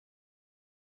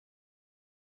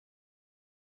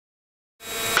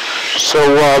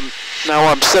Now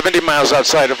I'm 70 miles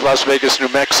outside of Las Vegas, New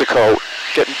Mexico,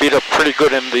 getting beat up pretty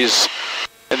good in this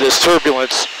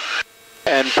turbulence.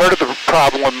 And part of the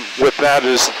problem with that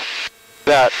is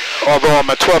that although I'm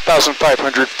at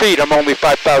 12,500 feet, I'm only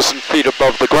 5,000 feet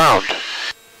above the ground.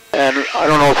 And I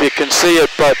don't know if you can see it,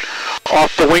 but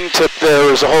off the wingtip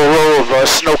there is a whole row of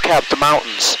snow-capped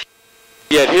mountains.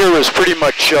 Yet here is pretty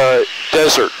much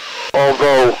desert,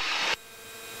 although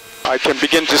I can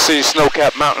begin to see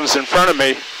snow-capped mountains in front of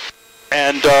me.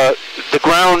 And the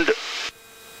ground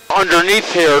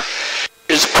underneath here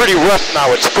is pretty rough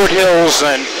now. It's foothills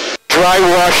and dry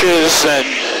washes and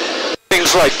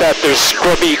things like that. There's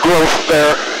scrubby growth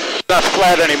there. It's not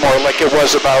flat anymore like it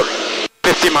was about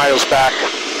 50 miles back.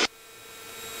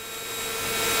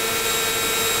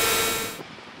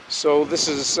 So this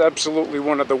is absolutely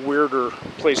one of the weirder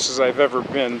places I've ever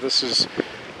been. This is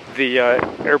the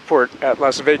airport at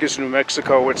Las Vegas, New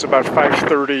Mexico. It's about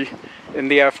 5:30 in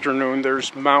the afternoon.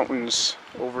 There's mountains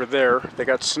over there. They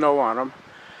got snow on them.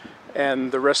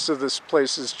 And the rest of this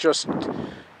place is just,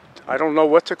 I don't know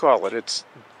what to call it.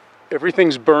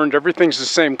 Everything's burned, everything's the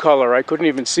same color. I couldn't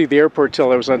even see the airport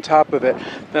till I was on top of it.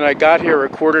 Then I got here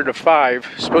at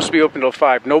 4:45, supposed to be open till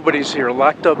 5. Nobody's here,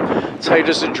 locked up tight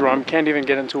as a drum, can't even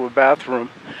get into a bathroom.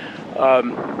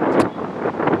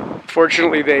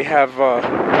 Fortunately, they have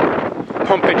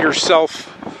pump it yourself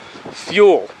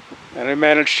fuel, and I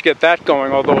managed to get that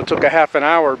going, although it took a half an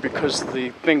hour because the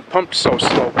thing pumped so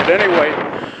slow. But anyway,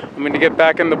 I'm going to get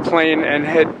back in the plane and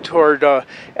head toward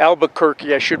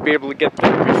Albuquerque. I should be able to get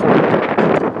there before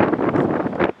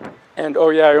dark. And oh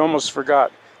yeah, I almost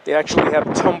forgot. They actually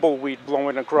have tumbleweed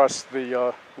blowing across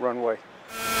the runway.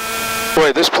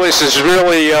 Boy, this place is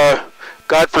really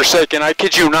godforsaken. I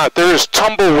kid you not. There is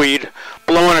tumbleweed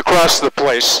blowing across the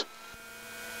place.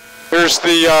 There's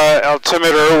the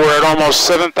altimeter. We're at almost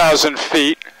 7,000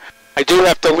 feet. I do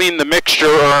have to lean the mixture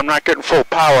or I'm not getting full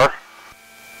power.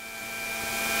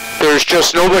 There's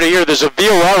just nobody here. There's a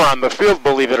VOR on the field,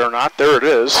 believe it or not. There it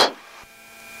is.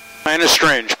 Kind of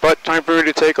strange, but time for me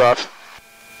to take off.